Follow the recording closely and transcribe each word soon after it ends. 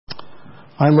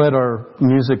I let our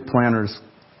music planners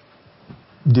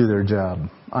do their job.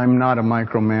 I'm not a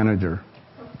micromanager.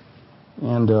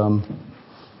 And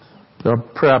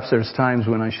perhaps there's times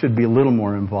when I should be a little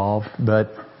more involved,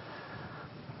 but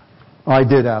I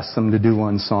did ask them to do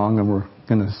one song, and we're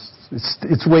going to...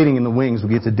 It's waiting in the wings. We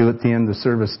get to do it at the end of the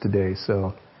service today,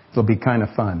 so it'll be kind of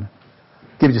fun.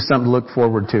 Gives you something to look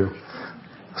forward to.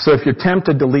 So if you're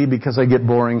tempted to leave because I get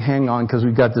boring, hang on, because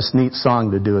we've got this neat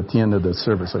song to do at the end of the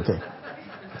service, okay?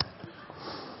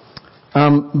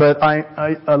 But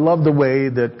I love the way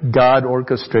that God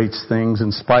orchestrates things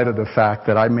in spite of the fact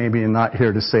that I maybe am not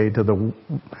here to say to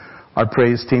our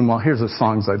praise team, well, here's the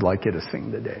songs I'd like you to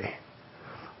sing today.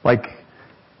 Like,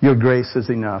 Your Grace is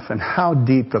Enough, and how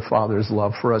deep the Father's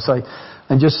love for us.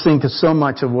 I just think so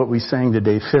much of what we sang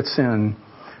today fits in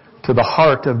to the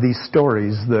heart of these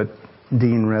stories that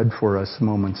Dean read for us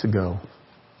moments ago.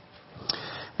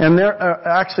 And there are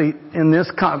actually, in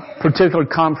this particular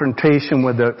confrontation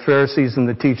with the Pharisees and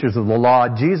the teachers of the law,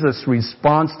 Jesus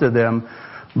responds to them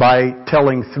by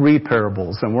telling 3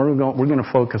 parables. And we're going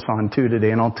to focus on 2 today,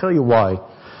 and I'll tell you why.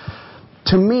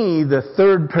 To me, the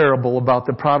 3rd parable about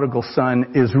the prodigal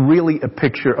son is really a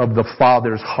picture of the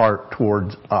Father's heart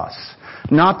towards us.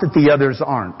 Not that the others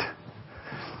aren't.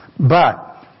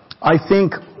 But I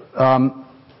think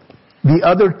the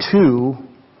other 2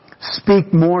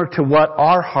 speak more to what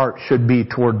our heart should be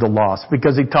toward the lost.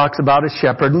 Because he talks about a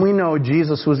shepherd, and we know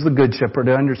Jesus was the good shepherd,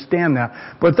 I understand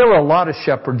that. But there were a lot of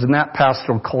shepherds in that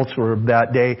pastoral culture of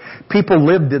that day. People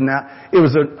lived in that. It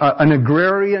was an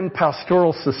agrarian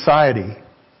pastoral society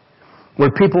where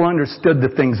people understood the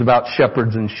things about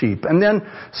shepherds and sheep. And then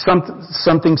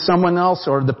something someone else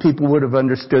or the people would have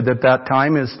understood at that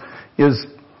time is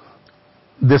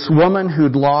this woman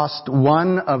who'd lost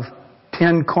one of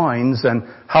 10 coins and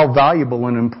how valuable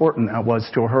and important that was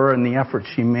to her and the effort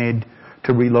she made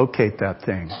to relocate that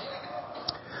thing.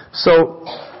 So,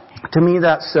 to me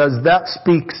that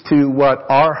speaks to what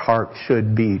our heart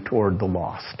should be toward the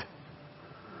lost.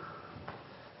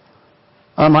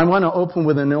 I want to open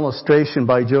with an illustration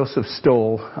by Joseph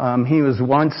Stoll. He was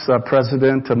once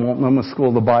president of Multnomah School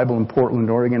of the Bible in Portland,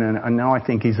 Oregon, and now I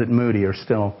think he's at Moody or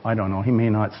still, I don't know, he may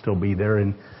not still be there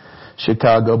in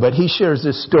Chicago, but he shares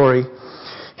this story.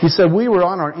 He said, we were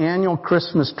on our annual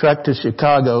Christmas trek to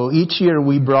Chicago. Each year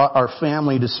we brought our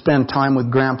family to spend time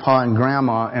with Grandpa and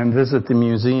Grandma and visit the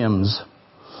museums.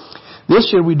 This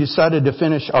year we decided to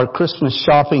finish our Christmas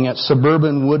shopping at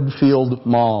suburban Woodfield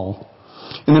Mall.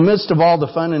 In the midst of all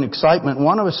the fun and excitement,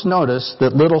 one of us noticed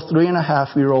that little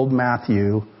 3.5-year-old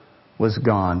Matthew was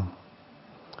gone.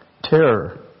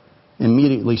 Terror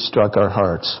immediately struck our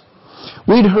hearts.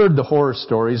 We'd heard the horror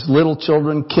stories, little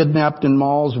children kidnapped in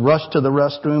malls, rushed to the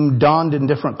restroom, donned in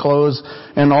different clothes,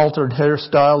 and altered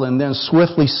hairstyle, and then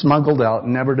swiftly smuggled out,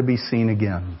 never to be seen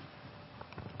again.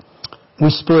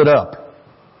 We split up,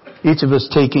 each of us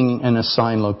taking an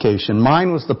assigned location.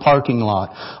 Mine was the parking lot.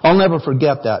 I'll never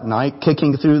forget that night,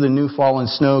 kicking through the new fallen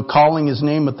snow, calling his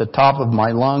name at the top of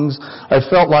my lungs. I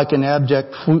felt like an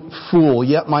abject fool,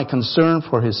 yet my concern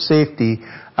for his safety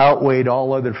outweighed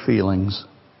all other feelings.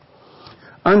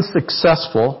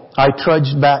 Unsuccessful, I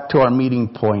trudged back to our meeting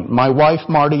point. My wife,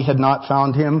 Marty, had not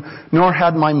found him, nor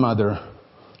had my mother.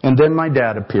 And then my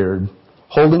dad appeared,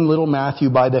 holding little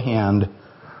Matthew by the hand.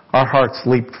 Our hearts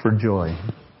leaped for joy.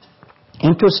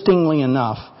 Interestingly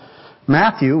enough,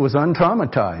 Matthew was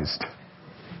untraumatized.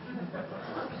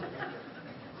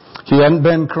 He hadn't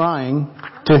been crying.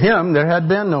 To him, there had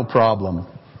been no problem.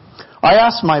 I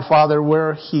asked my father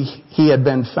where he had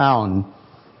been found.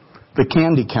 The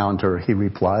candy counter, he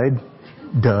replied.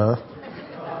 Duh.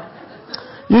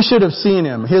 You should have seen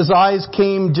him. His eyes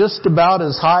came just about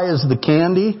as high as the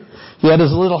candy. He had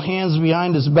his little hands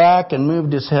behind his back and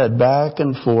moved his head back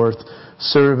and forth,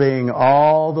 surveying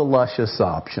all the luscious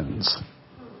options.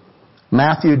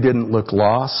 Matthew didn't look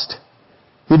lost.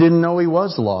 He didn't know he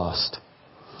was lost.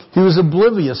 He was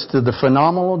oblivious to the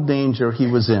phenomenal danger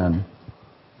he was in.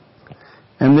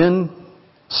 And then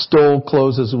Stoll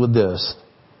closes with this.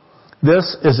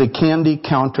 This is a candy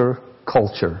counter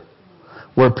culture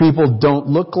where people don't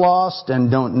look lost and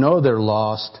don't know they're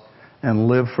lost and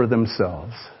live for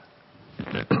themselves.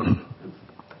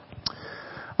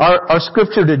 Our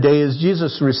scripture today is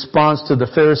Jesus' response to the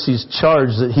Pharisees'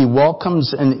 charge that he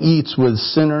welcomes and eats with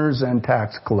sinners and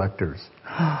tax collectors.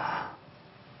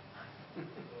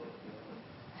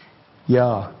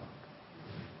 Yeah.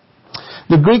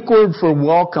 The Greek word for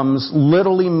welcomes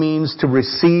literally means to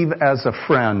receive as a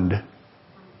friend.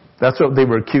 That's what they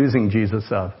were accusing Jesus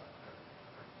of.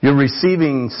 You're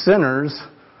receiving sinners.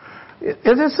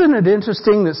 Isn't it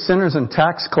interesting that sinners and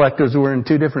tax collectors were in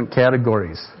 2 different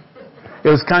categories? It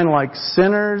was kind of like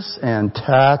sinners and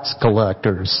tax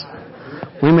collectors.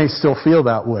 We may still feel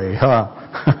that way, huh?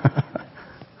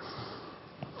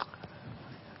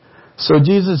 So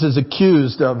Jesus is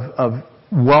accused of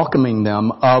welcoming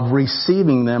them, of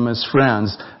receiving them as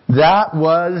friends. That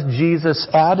was Jesus'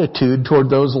 attitude toward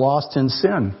those lost in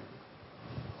sin.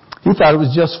 He thought it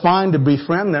was just fine to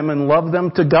befriend them and love them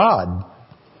to God,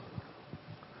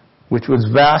 which was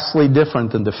vastly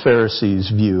different than the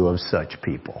Pharisees' view of such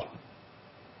people.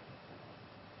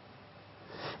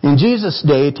 In Jesus'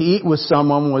 day, to eat with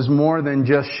someone was more than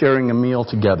just sharing a meal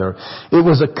together. It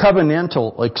was a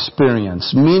covenantal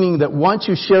experience, meaning that once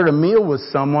you shared a meal with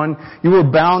someone, you were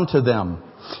bound to them.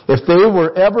 If they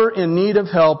were ever in need of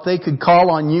help, they could call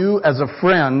on you as a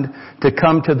friend to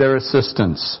come to their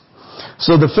assistance.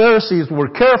 So the Pharisees were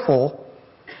careful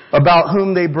about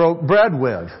whom they broke bread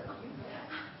with.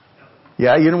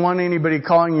 Yeah, you don't want anybody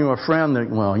calling you a friend that,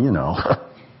 well, you know.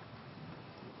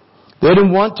 They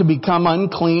didn't want to become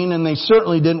unclean, and they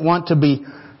certainly didn't want to be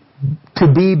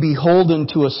beholden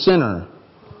to a sinner.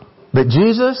 But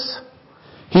Jesus,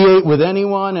 He ate with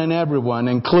anyone and everyone,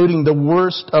 including the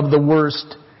worst of the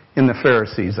worst in the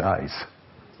Pharisees' eyes.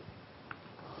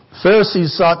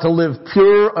 Pharisees sought to live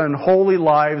pure and holy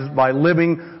lives by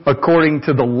living according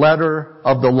to the letter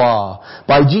of the law.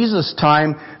 By Jesus'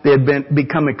 time, they had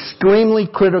become extremely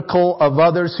critical of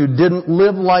others who didn't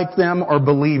live like them or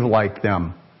believe like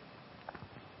them.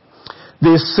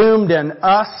 They assumed an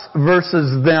us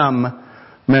versus them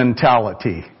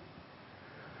mentality.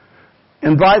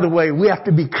 And by the way, we have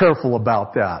to be careful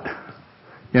about that.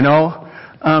 You know?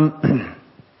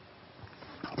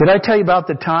 Did I tell you about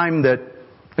the time that,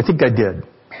 I think I did,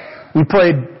 we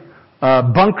played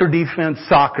bunker defense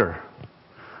soccer.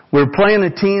 We were playing a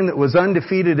team that was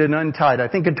undefeated and untied. I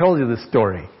think I told you this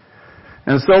story.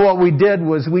 And so what we did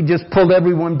was we just pulled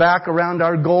everyone back around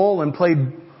our goal and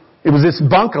played. It was this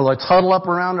bunker. Let's huddle up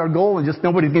around our goal and just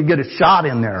nobody can get a shot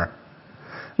in there.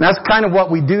 And that's kind of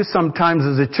what we do sometimes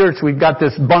as a church. We've got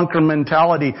this bunker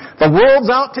mentality. The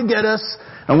world's out to get us,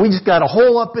 and we just got to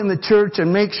hole up in the church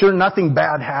and make sure nothing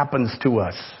bad happens to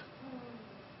us.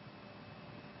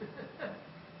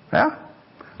 Yeah?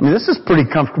 I mean, this is a pretty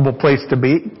comfortable place to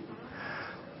be.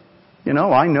 You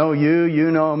know, I know you,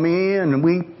 you know me, and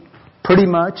we pretty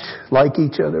much like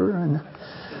each other. And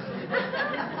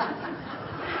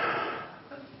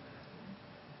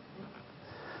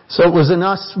so it was an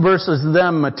us versus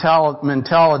them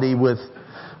mentality with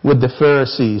the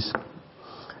Pharisees.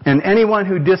 And anyone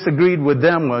who disagreed with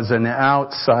them was an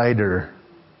outsider.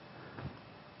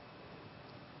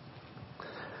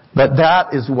 But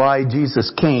that is why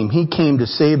Jesus came. He came to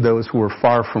save those who were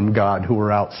far from God, who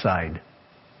were outside.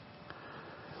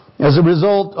 As a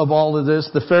result of all of this,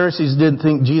 the Pharisees didn't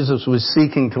think Jesus was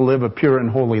seeking to live a pure and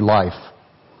holy life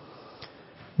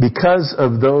because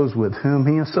of those with whom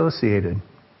He associated.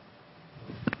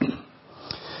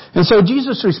 And so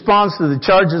Jesus responds to the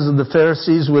charges of the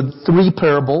Pharisees with 3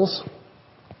 parables,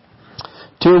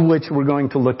 2 of which we're going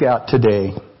to look at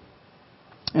today.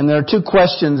 And there are 2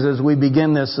 questions as we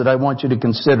begin this that I want you to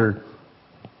consider.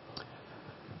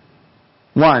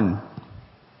 1,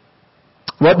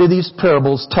 what do these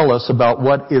parables tell us about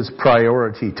what is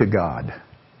priority to God?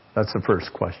 That's the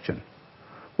first question.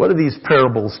 What do these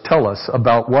parables tell us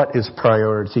about what is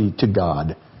priority to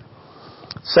God?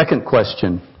 Second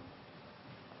question,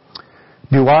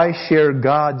 do I share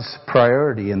God's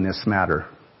priority in this matter?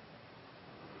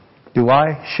 Do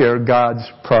I share God's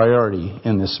priority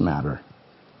in this matter?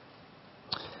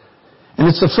 And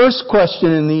it's the first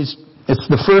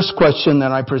question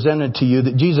that I presented to you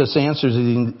that Jesus answers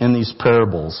in these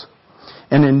parables.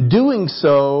 And in doing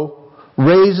so,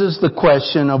 raises the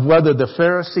question of whether the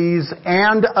Pharisees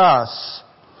and us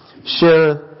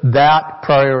share that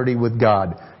priority with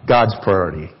God, God's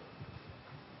priority.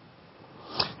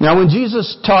 Now, when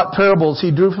Jesus taught parables,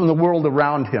 He drew from the world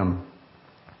around Him.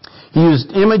 He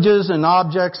used images and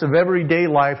objects of everyday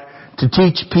life to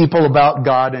teach people about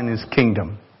God and His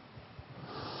kingdom.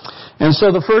 And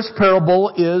so the first parable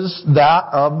is that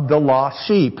of the lost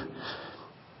sheep.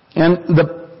 And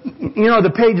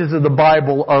the pages of the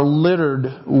Bible are littered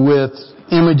with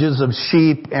images of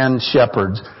sheep and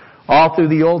shepherds. All through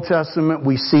the Old Testament,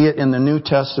 we see it in the New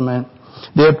Testament.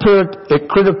 They appear at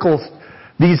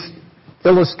these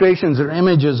illustrations or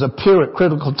images appear at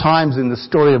critical times in the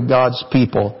story of God's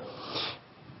people.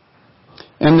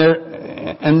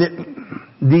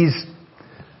 These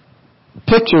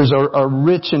pictures are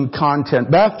rich in content.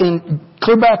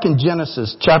 Clear back in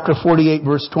Genesis chapter 48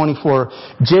 verse 24,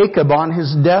 Jacob on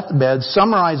his deathbed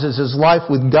summarizes his life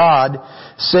with God,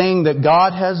 saying that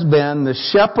God has been the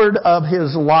shepherd of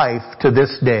his life to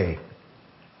this day.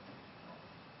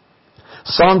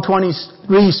 Psalm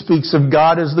 23 speaks of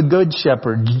God as the good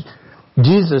shepherd.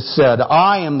 Jesus said,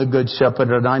 I am the good shepherd,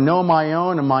 and I know my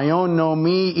own, and my own know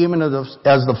me, even as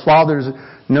the Father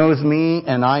knows me,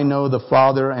 and I know the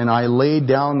Father, and I lay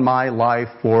down my life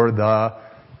for the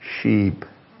sheep.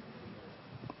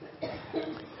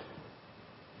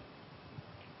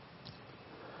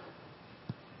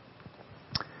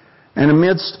 And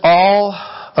amidst all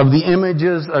of the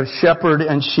images of shepherd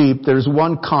and sheep, there's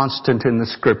one constant in the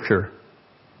Scripture.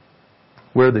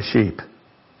 We're the sheep.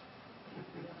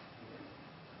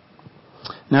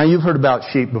 Now, you've heard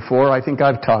about sheep before. I think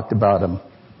I've talked about them.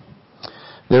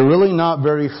 They're really not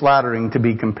very flattering to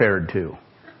be compared to.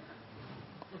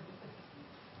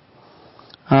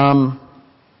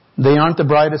 They aren't the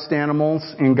brightest animals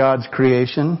in God's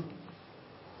creation.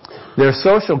 They're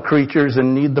social creatures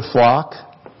and need the flock.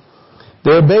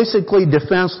 They're basically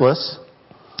defenseless,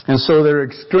 and so they're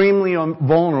extremely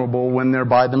vulnerable when they're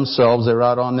by themselves. They're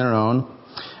out on their own.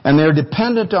 And they're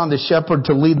dependent on the shepherd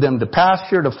to lead them to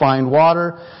pasture, to find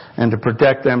water, and to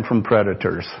protect them from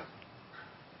predators.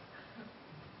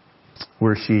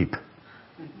 We're sheep.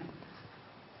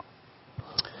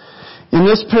 In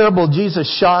this parable,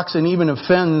 Jesus shocks and even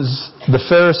offends the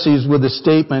Pharisees with a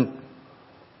statement,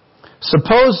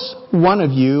 suppose one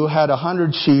of you had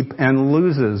 100 sheep and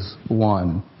loses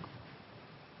one.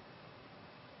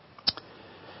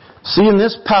 See, in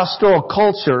this pastoral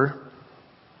culture,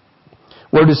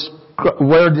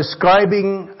 where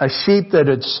describing a sheep that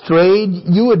had strayed,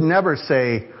 you would never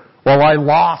say, well, I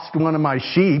lost one of my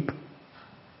sheep.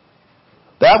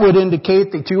 That would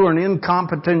indicate that you are an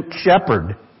incompetent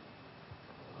shepherd.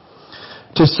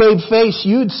 To save face,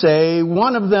 you'd say,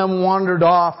 one of them wandered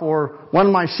off, or one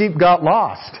of my sheep got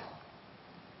lost.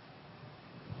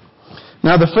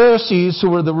 Now the Pharisees,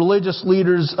 who were the religious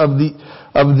leaders of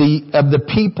the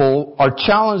people, are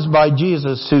challenged by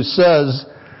Jesus, who says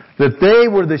that they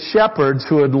were the shepherds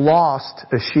who had lost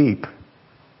a sheep.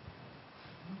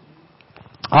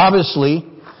 Obviously,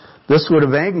 this would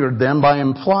have angered them by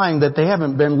implying that they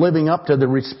haven't been living up to the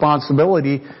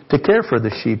responsibility to care for the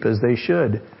sheep as they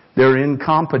should. They're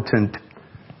incompetent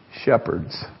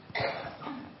shepherds.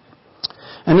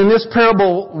 And in this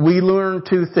parable, we learn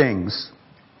two things.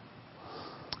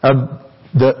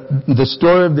 The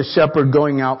story of the shepherd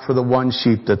going out for the one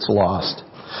sheep that's lost.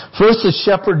 First, the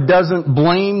shepherd doesn't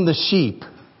blame the sheep.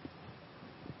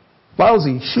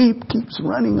 Lousy sheep keeps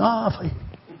running off.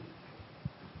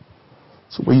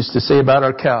 That's what we used to say about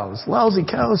our cows. Lousy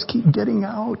cows keep getting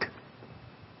out.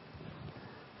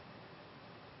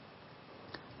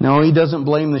 No, he doesn't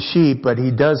blame the sheep, but he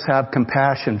does have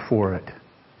compassion for it.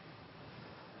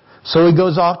 So he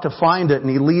goes off to find it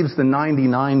and he leaves the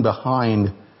 99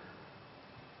 behind.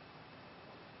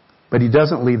 But he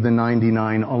doesn't leave the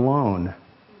 99 alone.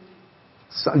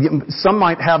 Some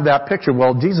might have that picture.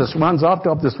 Well, Jesus runs off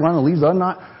to up this run and leaves them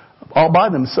not all by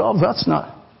themselves. That's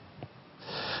not.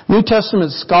 New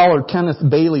Testament scholar Kenneth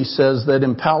Bailey says that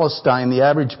in Palestine, the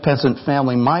average peasant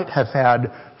family might have had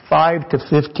 5 to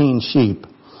 15 sheep.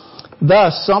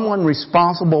 Thus, someone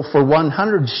responsible for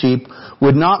 100 sheep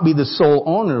would not be the sole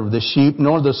owner of the sheep,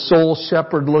 nor the sole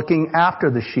shepherd looking after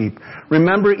the sheep.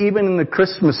 Remember, even in the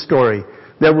Christmas story,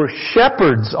 there were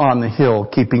shepherds on the hill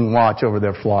keeping watch over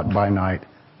their flock by night.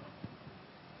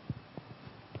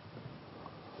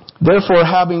 Therefore,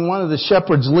 having one of the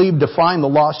shepherds leave to find the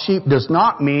lost sheep does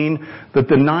not mean that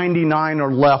the 99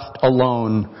 are left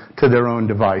alone to their own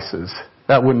devices.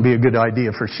 That wouldn't be a good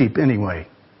idea for sheep anyway.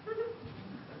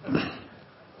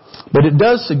 But it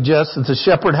does suggest that the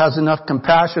shepherd has enough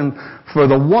compassion for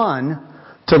the one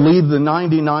to leave the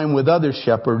 99 with other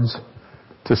shepherds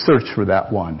to search for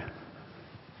that one.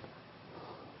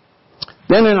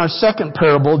 Then in our second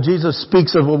parable, Jesus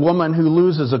speaks of a woman who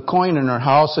loses a coin in her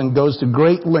house and goes to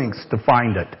great lengths to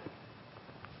find it.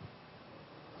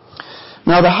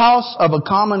 Now, the house of a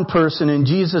common person in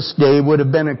Jesus' day would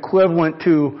have been equivalent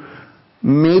to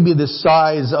maybe the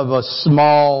size of a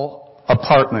small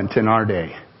apartment in our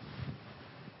day.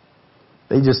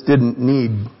 They just didn't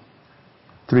need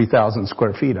 3,000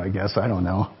 square feet, I guess. I don't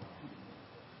know.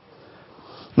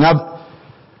 Now,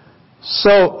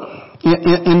 so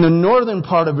in the northern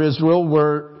part of Israel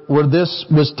where this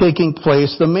was taking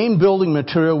place, the main building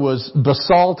material was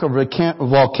basalt or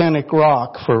volcanic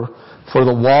rock for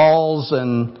the walls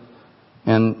and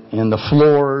the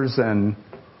floors and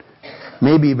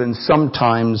maybe even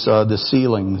sometimes the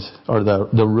ceilings or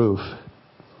the roof.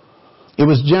 It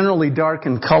was generally dark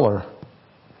in color.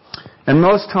 And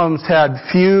most homes had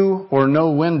few or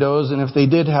no windows, and if they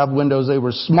did have windows, they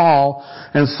were small,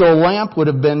 and so a lamp would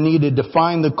have been needed to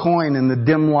find the coin in the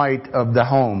dim light of the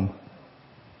home.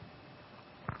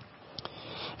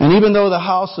 And even though the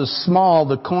house is small,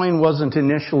 the coin wasn't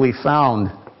initially found.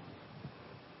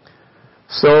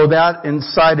 So that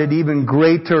incited even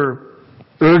greater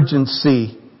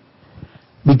urgency,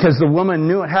 because the woman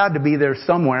knew it had to be there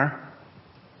somewhere.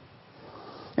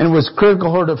 And it was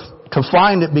critical for her to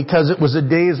find it, because it was a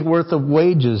day's worth of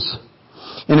wages.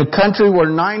 In a country where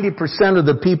 90% of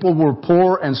the people were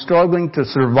poor and struggling to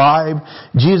survive,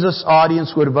 Jesus'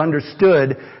 audience would have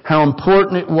understood how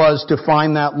important it was to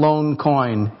find that lone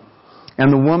coin,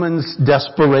 and the woman's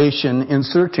desperation in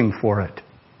searching for it.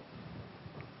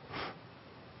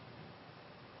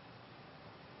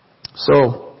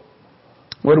 So,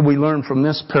 what do we learn from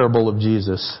this parable of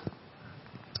Jesus?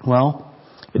 Well,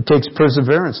 it takes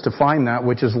perseverance to find that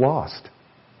which is lost.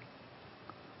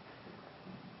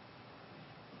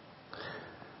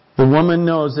 The woman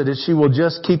knows that if she will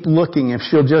just keep looking, if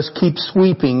she'll just keep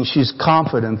sweeping, she's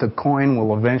confident the coin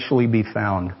will eventually be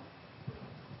found.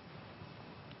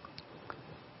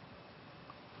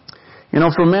 You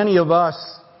know, for many of us,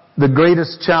 the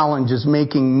greatest challenge is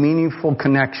making meaningful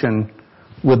connection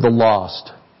with the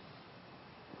lost.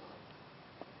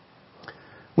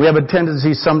 We have a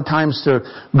tendency sometimes to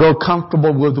grow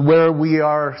comfortable with where we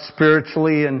are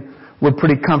spiritually, and we're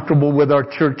pretty comfortable with our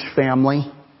church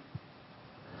family.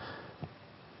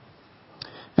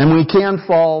 And we can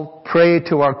fall prey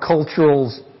to our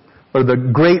cultural, or the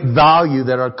great value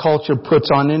that our culture puts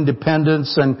on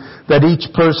independence, and that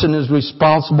each person is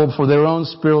responsible for their own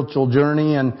spiritual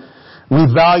journey, and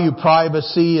we value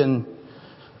privacy, and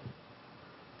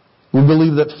we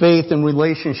believe that faith and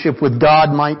relationship with God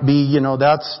might be,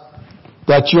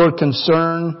 that's your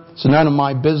concern. It's none of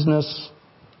my business.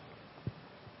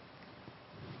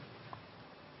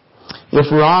 If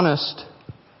we're honest,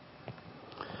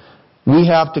 we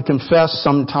have to confess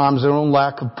sometimes our own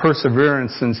lack of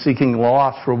perseverance in seeking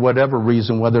loss for whatever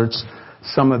reason, whether it's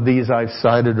some of these I've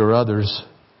cited or others.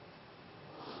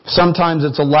 Sometimes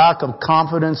it's a lack of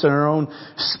confidence in our own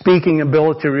speaking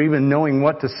ability, or even knowing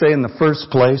what to say in the first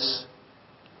place.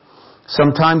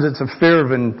 Sometimes it's a fear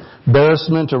of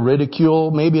embarrassment or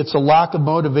ridicule. Maybe it's a lack of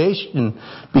motivation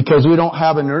because we don't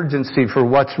have an urgency for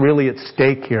what's really at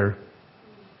stake here.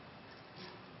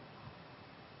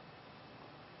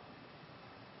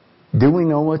 Do we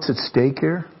know what's at stake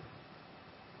here?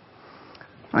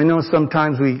 I know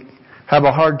sometimes we have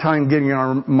a hard time getting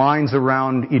our minds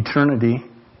around eternity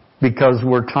because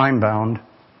we're time-bound.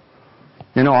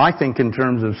 I think in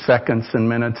terms of seconds and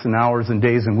minutes and hours and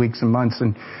days and weeks and months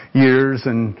and years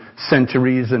and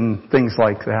centuries and things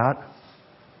like that.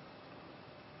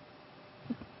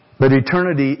 But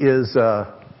eternity is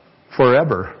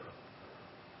forever,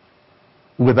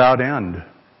 without end.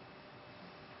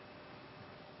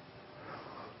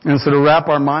 And so to wrap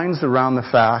our minds around the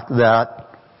fact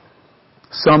that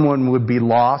someone would be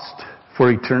lost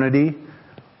for eternity,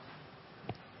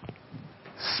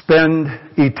 spend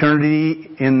eternity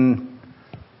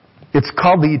it's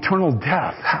called the eternal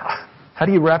death. How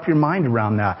do you wrap your mind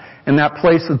around that? And that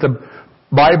place that the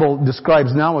Bible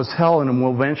describes now as hell, and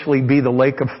will eventually be the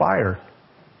lake of fire.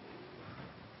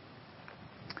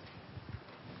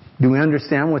 Do we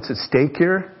understand what's at stake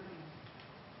here?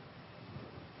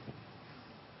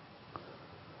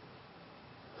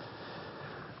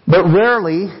 But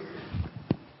rarely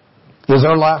is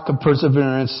our lack of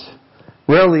perseverance,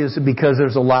 rarely is it because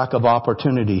there's a lack of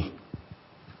opportunity.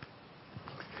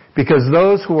 Because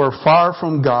those who are far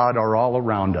from God are all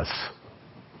around us.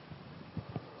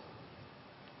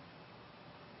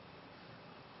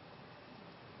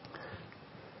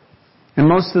 And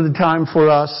most of the time for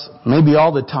us, maybe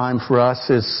all the time for us,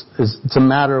 it's a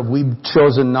matter of we've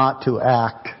chosen not to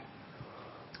act.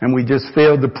 And we just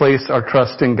failed to place our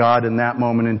trust in God in that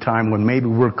moment in time when maybe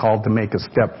we're called to make a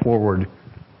step forward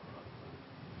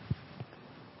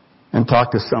and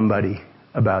talk to somebody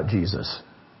about Jesus.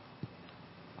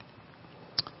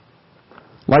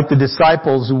 Like the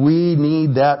disciples, we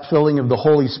need that filling of the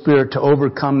Holy Spirit to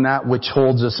overcome that which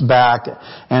holds us back,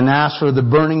 and ask for the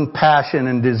burning passion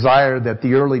and desire that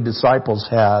the early disciples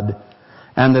had,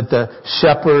 and that the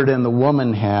shepherd and the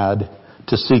woman had,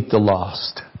 to seek the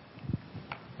lost.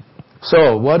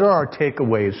 So, what are our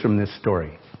takeaways from this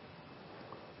story?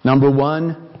 Number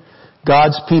one,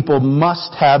 God's people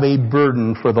must have a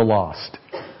burden for the lost.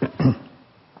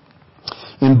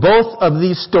 In both of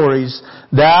these stories,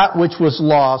 that which was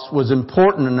lost was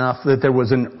important enough that there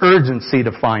was an urgency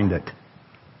to find it.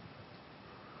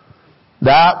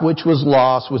 That which was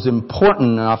lost was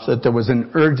important enough that there was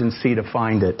an urgency to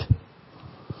find it.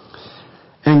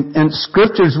 And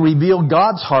Scriptures reveal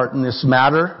God's heart in this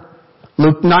matter.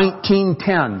 Luke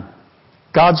 19:10,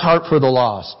 God's heart for the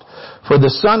lost. For the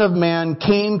Son of Man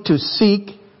came to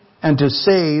seek and to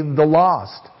save the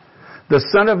lost. The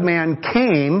Son of Man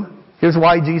came, here's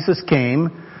why Jesus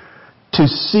came, to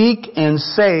seek and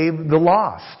save the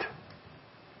lost.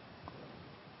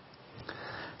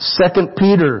 2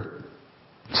 Peter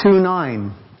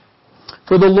 2:9.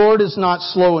 For the Lord is not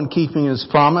slow in keeping His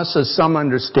promise, as some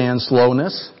understand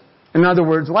slowness. In other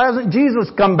words, why hasn't Jesus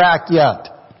come back yet?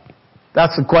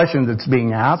 That's the question that's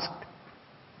being asked.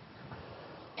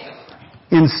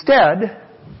 Instead,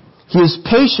 He is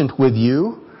patient with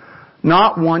you,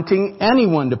 not wanting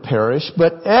anyone to perish,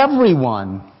 but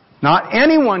everyone. Not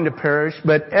anyone to perish,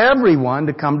 but everyone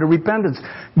to come to repentance.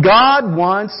 God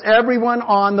wants everyone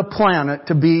on the planet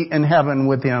to be in heaven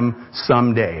with Him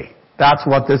someday. That's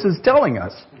what this is telling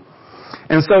us.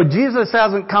 And so Jesus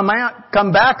hasn't come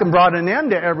back and brought an end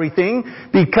to everything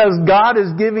because God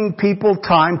is giving people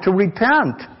time to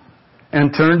repent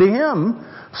and turn to Him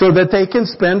so that they can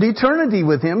spend eternity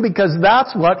with Him, because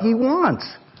that's what He wants.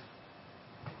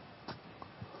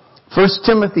 1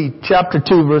 Timothy chapter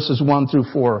 2 verses 1 through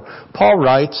 4. Paul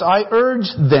writes, I urge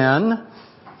then,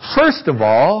 first of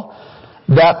all,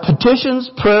 that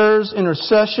petitions, prayers,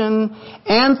 intercession,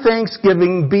 and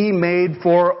thanksgiving be made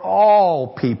for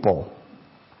all people.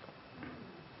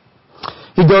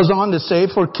 He goes on to say,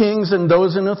 for kings and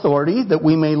those in authority, that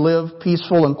we may live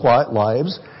peaceful and quiet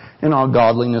lives in all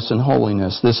godliness and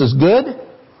holiness. This is good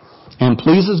and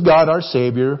pleases God our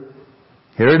Savior.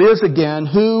 Here it is again,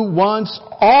 who wants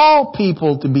all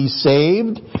people to be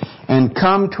saved and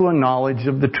come to a knowledge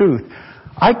of the truth.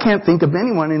 I can't think of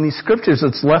anyone in these scriptures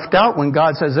that's left out when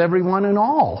God says everyone and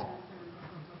all.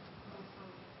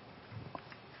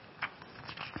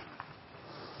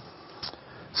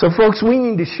 So folks, we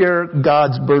need to share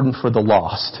God's burden for the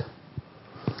lost.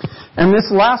 And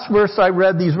this last verse I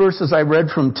read, these verses I read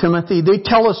from Timothy, they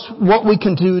tell us what we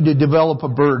can do to develop a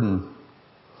burden.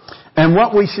 And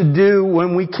what we should do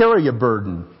when we carry a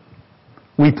burden.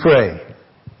 We pray.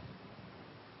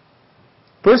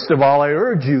 First of all, I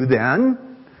urge you then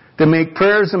to make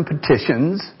prayers and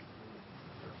petitions.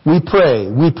 We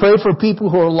pray. We pray for people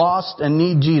who are lost and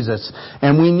need Jesus.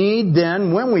 And we need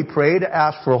then, when we pray, to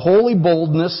ask for holy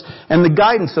boldness and the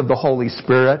guidance of the Holy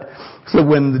Spirit, so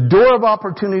when the door of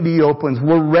opportunity opens,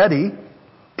 we're ready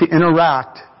to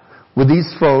interact with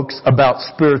these folks about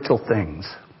spiritual things.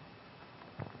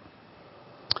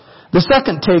 The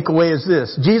second takeaway is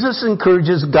this. Jesus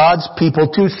encourages God's people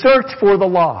to search for the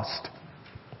lost.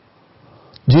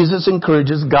 Jesus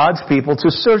encourages God's people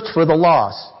to search for the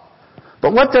lost.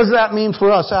 But what does that mean for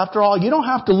us? After all, you don't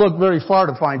have to look very far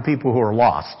to find people who are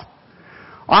lost.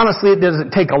 Honestly, it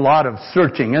doesn't take a lot of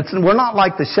searching. We're not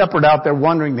like the shepherd out there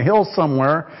wandering the hills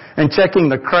somewhere and checking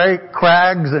the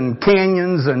crags and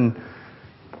canyons, and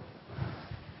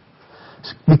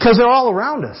because they're all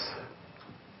around us.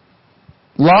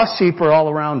 Lost sheep are all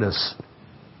around us.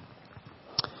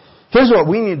 Here's what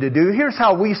we need to do. Here's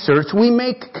how we search. We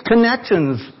make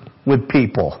connections with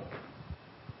people.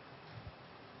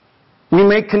 We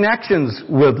make connections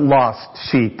with lost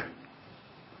sheep.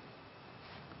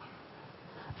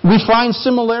 We find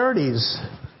similarities,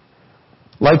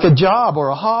 like a job or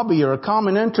a hobby or a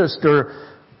common interest or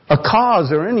a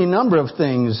cause or any number of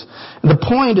things. The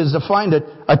point is to find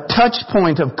a touch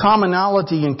point of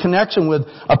commonality and connection with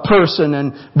a person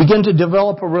and begin to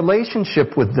develop a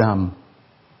relationship with them.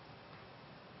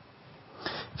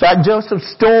 In fact, Joseph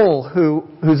Stoll,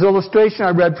 whose illustration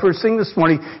I read first thing this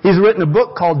morning, he's written a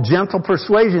book called Gentle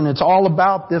Persuasion. It's all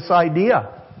about this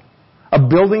idea of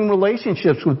building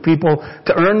relationships with people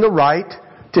to earn the right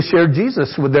to share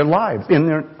Jesus with their lives,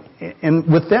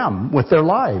 with their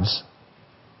lives.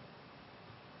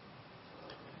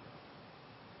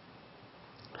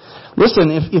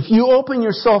 Listen, if you open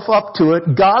yourself up to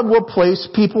it, God will place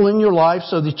people in your life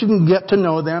so that you can get to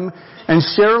know them and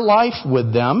share life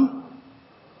with them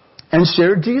and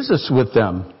share Jesus with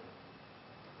them.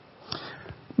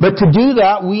 But to do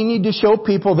that, we need to show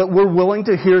people that we're willing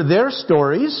to hear their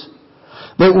stories,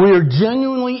 that we are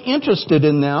genuinely interested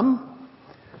in them.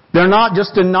 They're not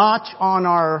just a notch on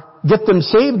our get them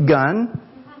saved gun.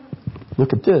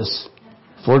 Look at this.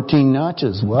 14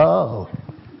 notches. Wow.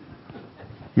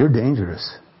 You're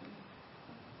dangerous.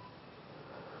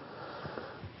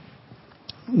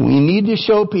 We need to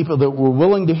show people that we're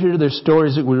willing to hear their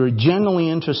stories, that we're genuinely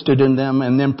interested in them,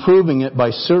 and then proving it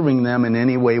by serving them in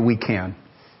any way we can.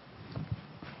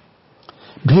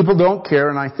 People don't care,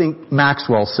 and I think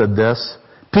Maxwell said this,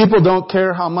 people don't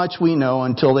care how much we know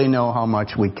until they know how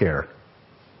much we care.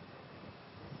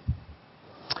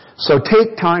 So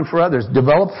take time for others.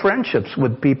 Develop friendships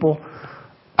with people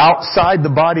outside the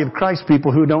body of Christ,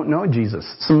 people who don't know Jesus.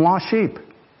 Some lost sheep.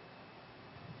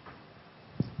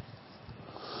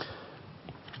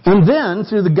 And then,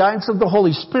 through the guidance of the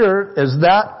Holy Spirit, as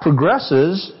that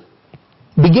progresses,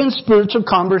 begin spiritual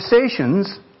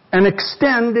conversations and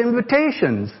extend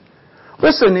invitations.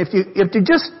 Listen, if you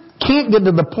just can't get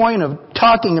to the point of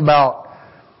talking about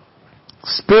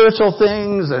spiritual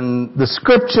things and the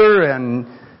Scripture and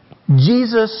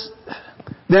Jesus,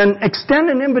 then extend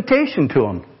an invitation to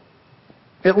them.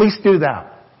 At least do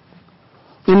that.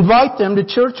 Invite them to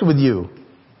church with you.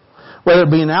 Whether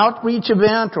it be an outreach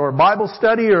event or a Bible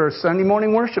study or a Sunday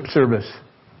morning worship service.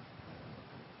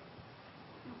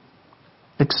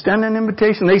 Extend an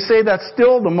invitation. They say that's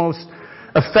still the most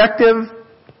effective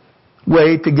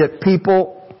way to get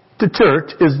people to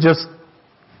church is just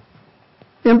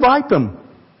invite them.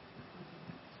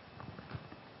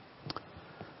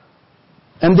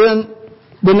 And then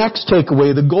the next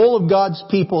takeaway, the goal of God's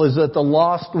people is that the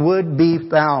lost would be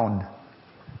found.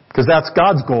 Because that's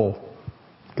God's goal.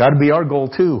 Got to be our goal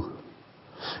too.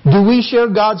 Do we share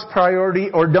God's priority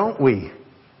or don't we?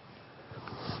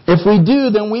 If we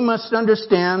do, then we must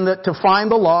understand that to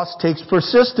find the lost takes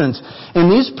persistence. In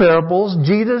these parables,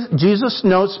 Jesus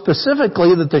notes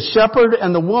specifically that the shepherd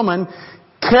and the woman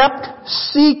kept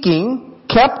seeking,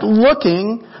 kept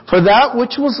looking for that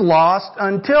which was lost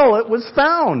until it was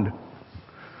found.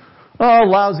 Oh,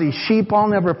 lousy sheep, I'll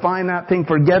never find that thing.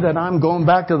 Forget it, I'm going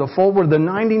back to the fold where the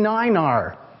 99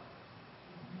 are.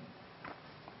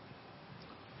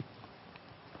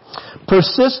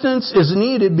 Persistence is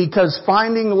needed because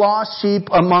finding lost sheep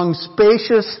among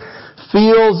spacious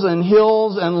fields and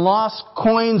hills and lost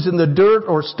coins in the dirt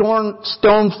or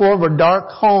stone floor of a dark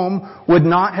home would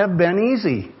not have been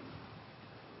easy.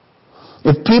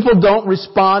 If people don't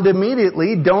respond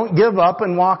immediately, don't give up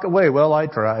and walk away. Well, I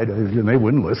tried. They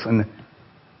wouldn't listen.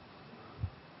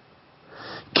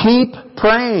 Keep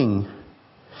praying.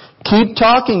 Keep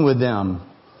talking with them.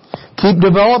 Keep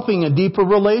developing a deeper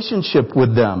relationship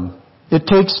with them. It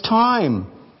takes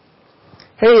time.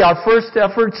 Hey, our first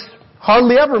efforts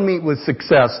hardly ever meet with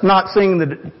success. Not saying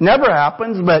that it never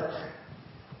happens, but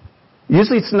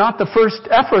usually it's not the first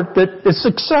effort that is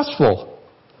successful.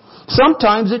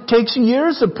 Sometimes it takes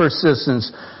years of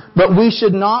persistence, but we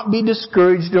should not be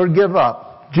discouraged or give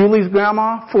up. Julie's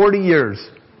grandma, 40 years.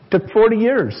 Took 40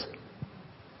 years.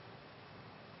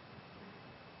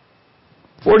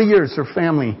 40 years her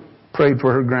family prayed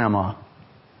for her grandma.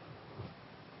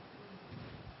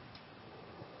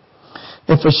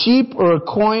 If a sheep or a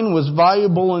coin was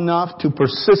valuable enough to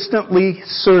persistently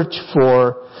search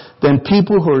for, then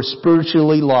people who are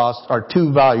spiritually lost are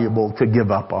too valuable to give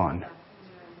up on.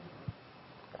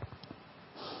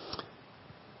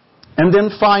 And then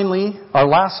finally, our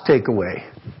last takeaway.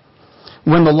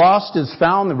 When the lost is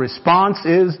found, the response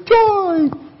is joy.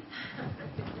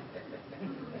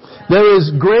 There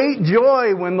is great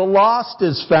joy when the lost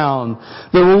is found.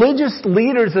 The religious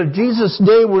leaders of Jesus'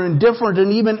 day were indifferent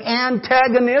and even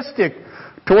antagonistic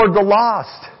toward the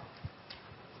lost.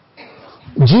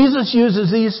 Jesus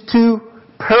uses these two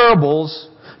parables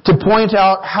to point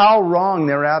out how wrong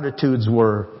their attitudes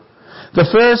were. The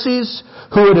Pharisees,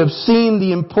 who would have seen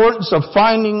the importance of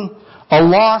finding a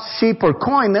lost sheep or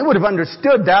coin, they would have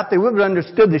understood that. They would have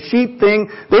understood the sheep thing.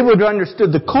 They would have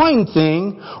understood the coin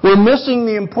thing. We're missing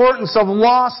the importance of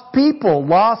lost people,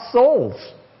 lost souls.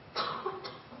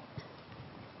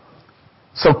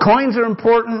 So coins are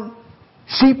important,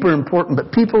 sheep are important,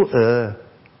 but people,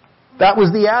 that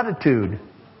was the attitude.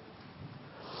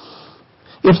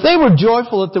 If they were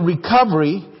joyful at the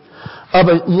recovery of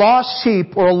a lost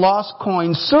sheep or a lost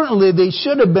coin, certainly they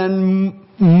should have been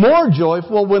more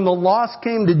joyful when the lost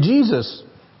came to Jesus.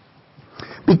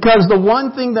 Because the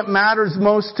one thing that matters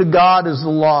most to God is the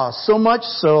lost. So much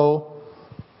so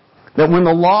that when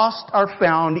the lost are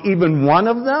found, even one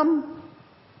of them,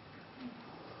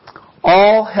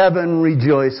 all heaven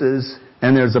rejoices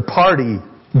and there's a party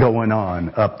going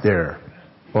on up there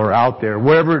or out there,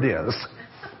 wherever it is.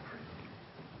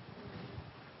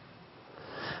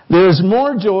 There is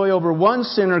more joy over one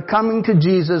sinner coming to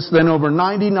Jesus than over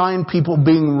 99 people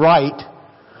being right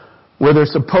where they're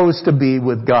supposed to be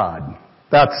with God.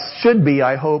 That should be,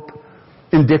 I hope,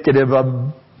 indicative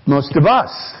of most of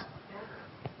us.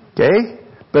 Okay?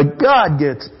 But God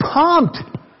gets pumped.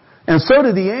 And so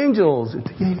do the angels.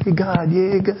 Yay, God,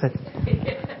 yay, God.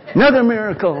 Another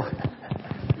miracle.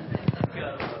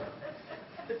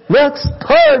 Let's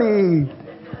party.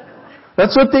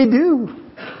 That's what they do.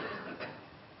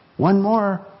 One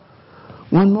more.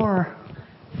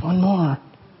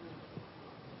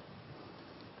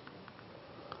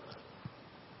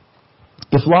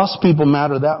 If lost people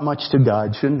matter that much to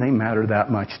God, shouldn't they matter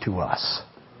that much to us?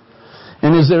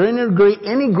 And is there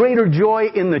any greater joy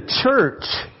in the church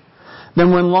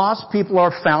than when lost people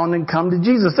are found and come to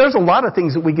Jesus. There's a lot of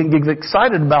things that we can get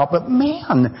excited about, but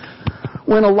man,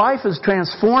 when a life is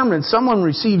transformed and someone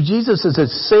receives Jesus as a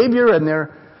Savior and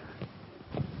they're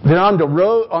on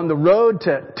the road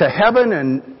to heaven,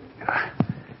 and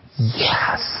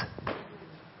yes,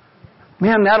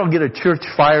 man, that'll get a church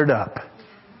fired up.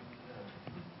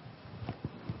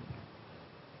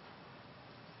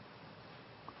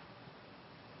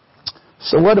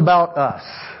 So what about us?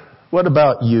 What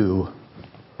about you?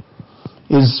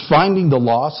 Is finding the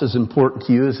lost as important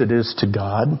to you as it is to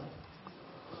God?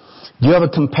 Do you have a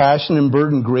compassion and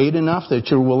burden great enough that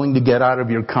you're willing to get out of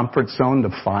your comfort zone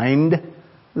to find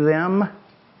them?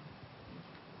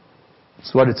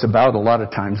 It's what it's about a lot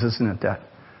of times, isn't it? That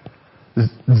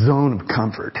zone of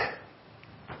comfort.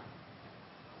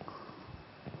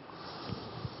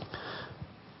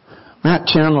 Matt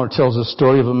Chandler tells a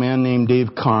story of a man named Dave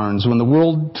Carnes. When the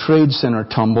World Trade Center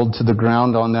tumbled to the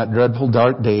ground on that dreadful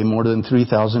dark day, more than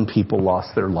 3,000 people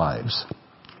lost their lives.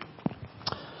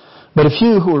 But a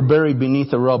few who were buried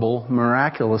beneath the rubble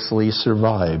miraculously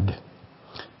survived.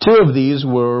 Two of these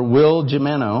were Will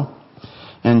Jimeno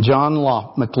and John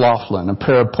McLaughlin, a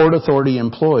pair of Port Authority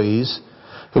employees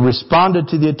who responded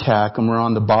to the attack and were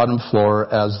on the bottom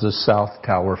floor as the South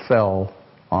Tower fell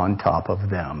on top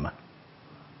of them.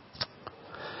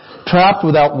 Trapped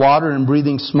without water and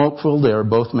breathing smoke-filled air,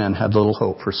 both men had little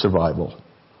hope for survival.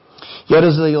 Yet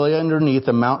as they lay underneath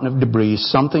a mountain of debris,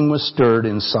 something was stirred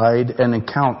inside an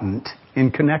accountant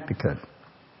in Connecticut.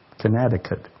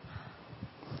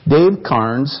 Dave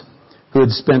Carnes, who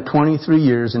had spent 23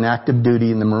 years in active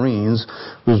duty in the Marines,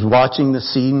 was watching the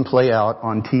scene play out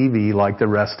on TV like the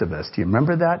rest of us. Do you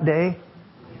remember that day?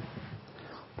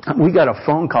 We got a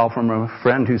phone call from a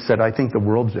friend who said, "I think the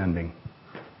world's ending."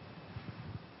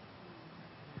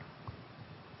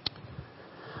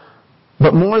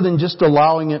 But more than just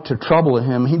allowing it to trouble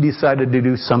him, he decided to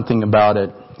do something about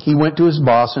it. He went to his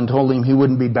boss and told him he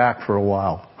wouldn't be back for a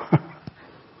while.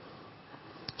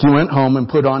 He went home and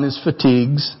put on his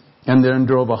fatigues and then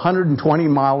drove 120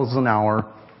 miles an hour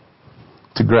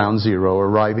to Ground Zero,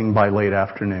 arriving by late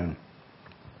afternoon.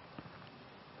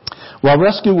 While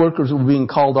rescue workers were being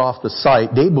called off the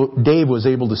site, Dave was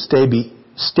able to stay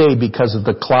because of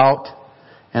the clout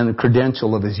and the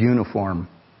credential of his uniform.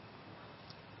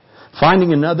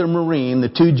 Finding another Marine, the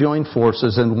two joined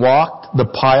forces and walked the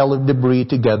pile of debris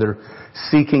together,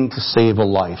 seeking to save a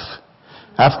life.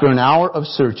 After an hour of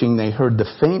searching, they heard the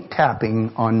faint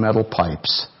tapping on metal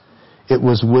pipes. It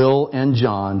was Will and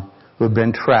John, who had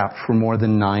been trapped for more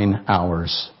than 9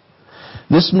 hours.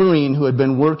 This Marine, who had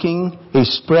been working a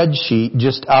spreadsheet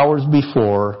just hours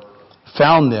before,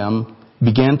 found them,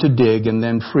 began to dig, and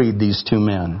then freed these two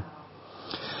men.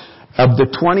 Of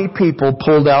the 20 people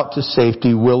pulled out to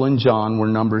safety, Will and John were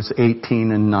numbers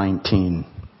 18 and 19.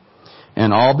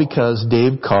 And all because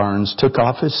Dave Carnes took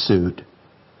off his suit,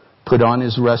 put on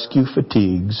his rescue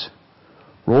fatigues,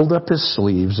 rolled up his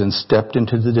sleeves, and stepped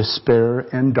into the despair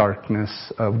and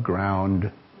darkness of Ground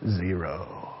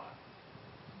Zero.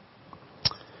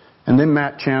 And then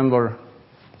Matt Chandler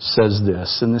says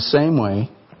this, in the same way,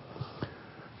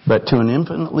 but to an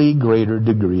infinitely greater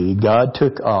degree, God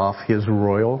took off His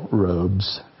royal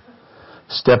robes,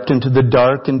 stepped into the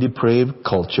dark and depraved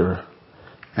culture,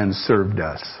 and served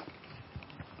us.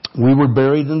 We were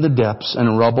buried in the depths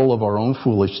and rubble of our own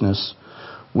foolishness,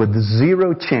 with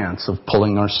zero chance of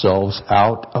pulling ourselves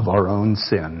out of our own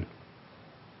sin.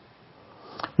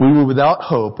 We were without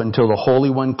hope until the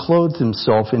Holy One clothed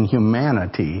Himself in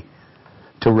humanity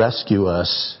to rescue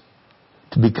us,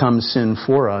 to become sin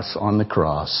for us on the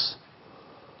cross.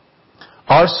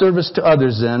 Our service to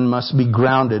others then must be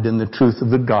grounded in the truth of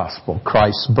the gospel,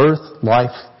 Christ's birth,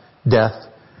 life, death,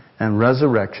 and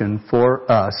resurrection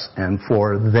for us and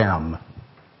for them.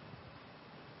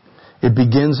 It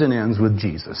begins and ends with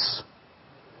Jesus.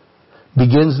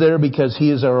 Begins there because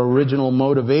He is our original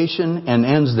motivation, and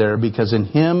ends there because in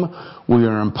Him we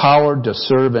are empowered to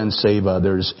serve and save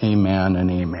others. Amen and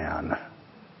amen.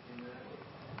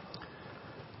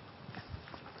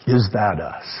 Is that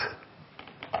us?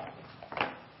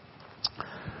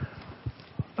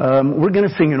 We're going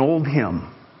to sing an old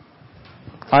hymn.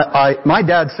 My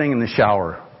dad sang in the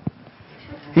shower.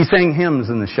 He sang hymns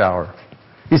in the shower.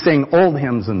 He sang old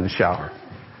hymns in the shower.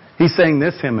 He sang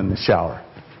this hymn in the shower.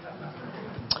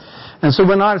 And so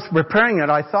when I was preparing it,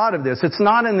 I thought of this. It's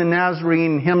not in the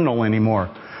Nazarene hymnal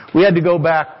anymore. We had to go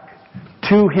back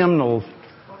 2 hymnals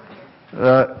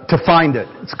to find it.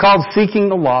 It's called Seeking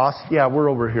the Lost. Yeah, we're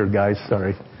over here, guys.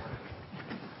 Sorry.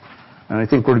 And I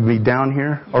think we're going to be down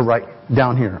here. Or right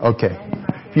down here. Okay.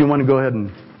 If you want to go ahead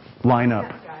and line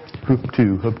up. Hoop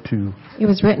two. It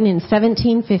was written in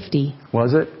 1750.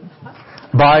 Was it?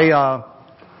 By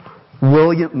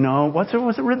William, no, was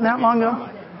it written that long ago?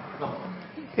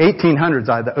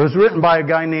 1800s, it was written by a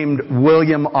guy named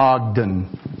William Ogden.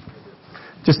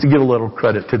 Just to give a little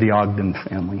credit to the Ogden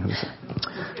family, who's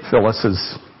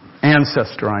Phyllis's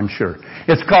ancestor, I'm sure.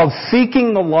 It's called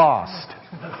Seeking the Lost.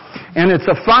 And it's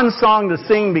a fun song to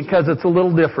sing because it's a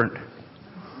little different.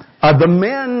 The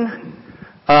men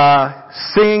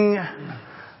sing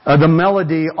the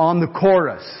melody on the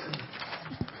chorus.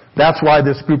 That's why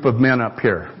this group of men up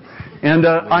here. And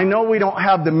I know we don't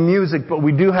have the music, but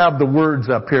we do have the words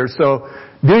up here. So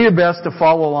do your best to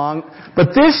follow along.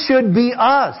 But this should be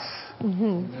us.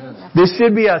 Mm-hmm. This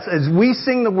should be us. As we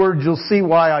sing the words, you'll see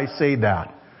why I say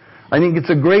that. I think it's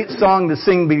a great song to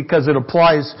sing because it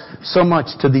applies so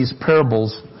much to these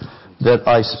parables that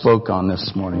I spoke on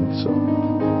this morning. So.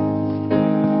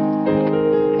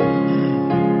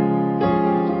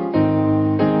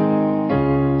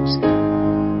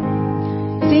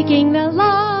 Seeking the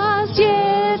lost,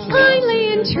 yes,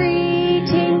 kindly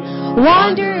entreating,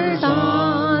 wanderers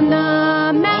on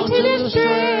the mountain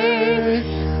astray.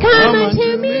 Come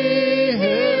unto me,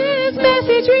 his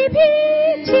message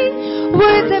repeating,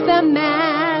 words of the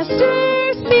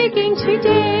Master speaking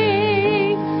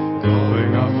today.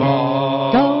 Going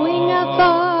afar,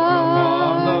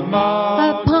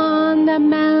 upon the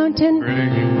mountain,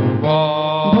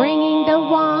 bringing the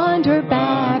wanderer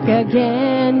back again,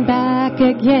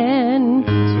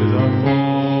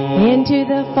 into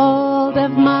the fold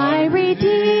of my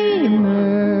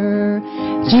Redeemer,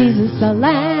 Jesus the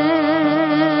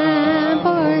Lamb,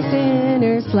 for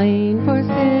sinners slain,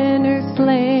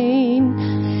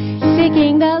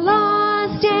 seeking the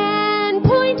lost and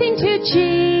pointing to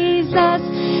Jesus,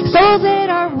 souls that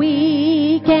are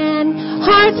weak and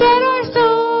hearts that are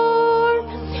sore,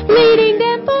 leading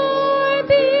them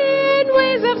forth in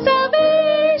ways of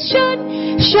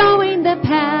salvation, showing the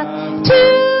path to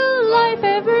life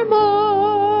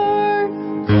evermore.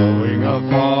 Going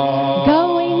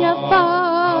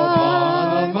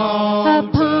afar,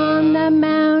 upon the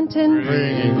mountain,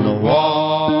 bringing the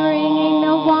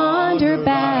wanderer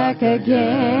back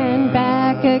again,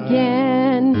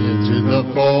 into the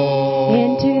fold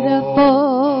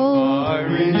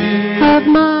of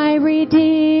my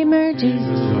Redeemer,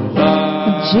 Jesus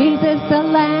the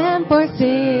Lamb, for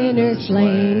sinners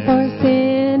slain.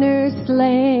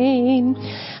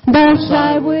 Thus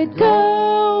I would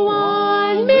go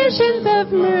on missions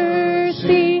of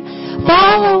mercy,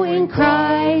 following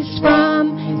Christ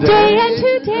from day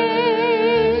unto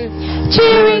day,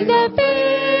 cheering the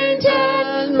faint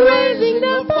and raising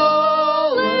the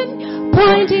fallen,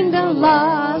 pointing the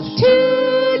lost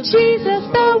to Jesus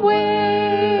the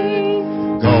way.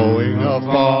 Going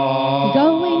afar,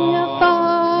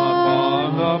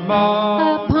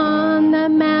 upon the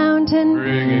mountain,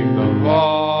 bringing the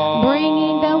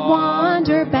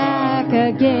wanderer back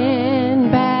again,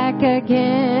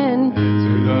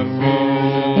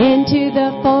 into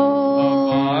the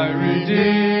fold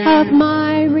of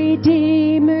my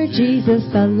Redeemer, Jesus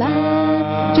the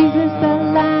Lamb,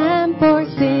 for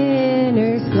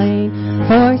sinners slain,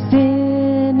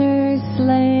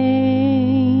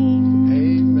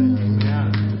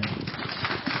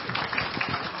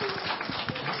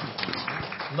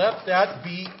 Let that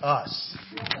be us.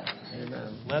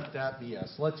 Amen. Let that be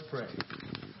us. Let's pray.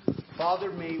 Father,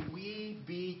 may we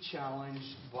be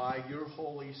challenged by your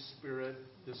Holy Spirit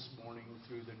this morning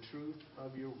through the truth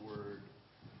of your word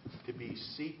to be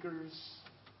seekers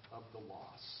of the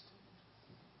lost.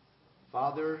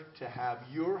 Father, to have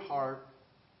your heart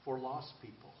for lost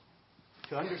people,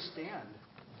 to understand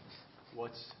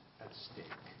what's at stake,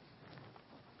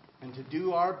 and to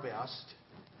do our best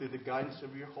through the guidance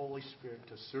of your Holy Spirit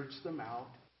to search them out